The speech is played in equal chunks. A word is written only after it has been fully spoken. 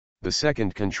The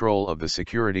second control of the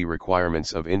security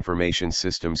requirements of information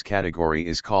systems category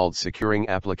is called securing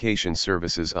application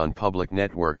services on public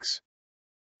networks.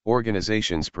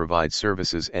 Organizations provide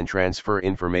services and transfer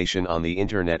information on the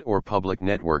internet or public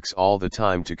networks all the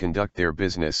time to conduct their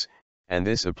business, and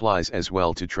this applies as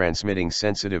well to transmitting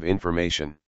sensitive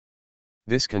information.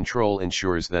 This control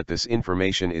ensures that this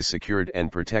information is secured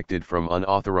and protected from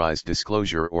unauthorized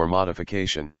disclosure or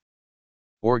modification.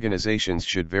 Organizations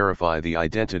should verify the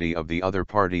identity of the other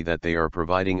party that they are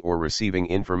providing or receiving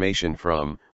information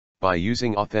from, by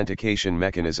using authentication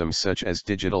mechanisms such as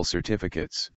digital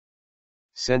certificates.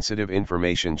 Sensitive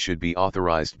information should be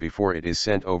authorized before it is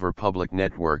sent over public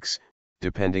networks,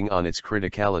 depending on its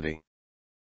criticality.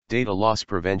 Data loss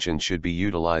prevention should be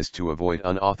utilized to avoid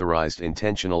unauthorized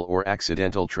intentional or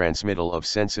accidental transmittal of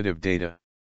sensitive data.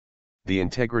 The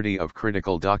integrity of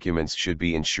critical documents should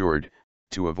be ensured,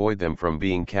 to avoid them from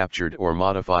being captured or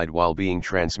modified while being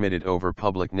transmitted over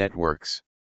public networks.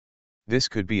 This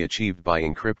could be achieved by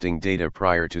encrypting data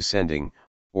prior to sending,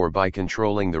 or by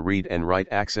controlling the read and write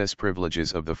access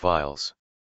privileges of the files.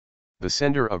 The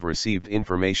sender of received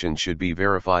information should be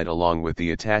verified along with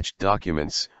the attached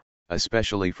documents,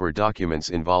 especially for documents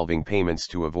involving payments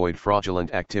to avoid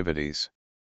fraudulent activities.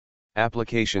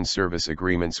 Application service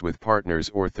agreements with partners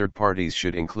or third parties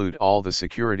should include all the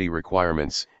security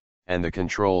requirements, and the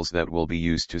controls that will be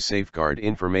used to safeguard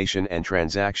information and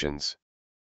transactions.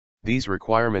 These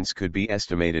requirements could be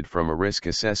estimated from a risk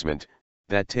assessment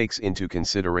that takes into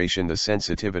consideration the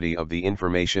sensitivity of the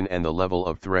information and the level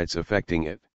of threats affecting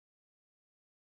it.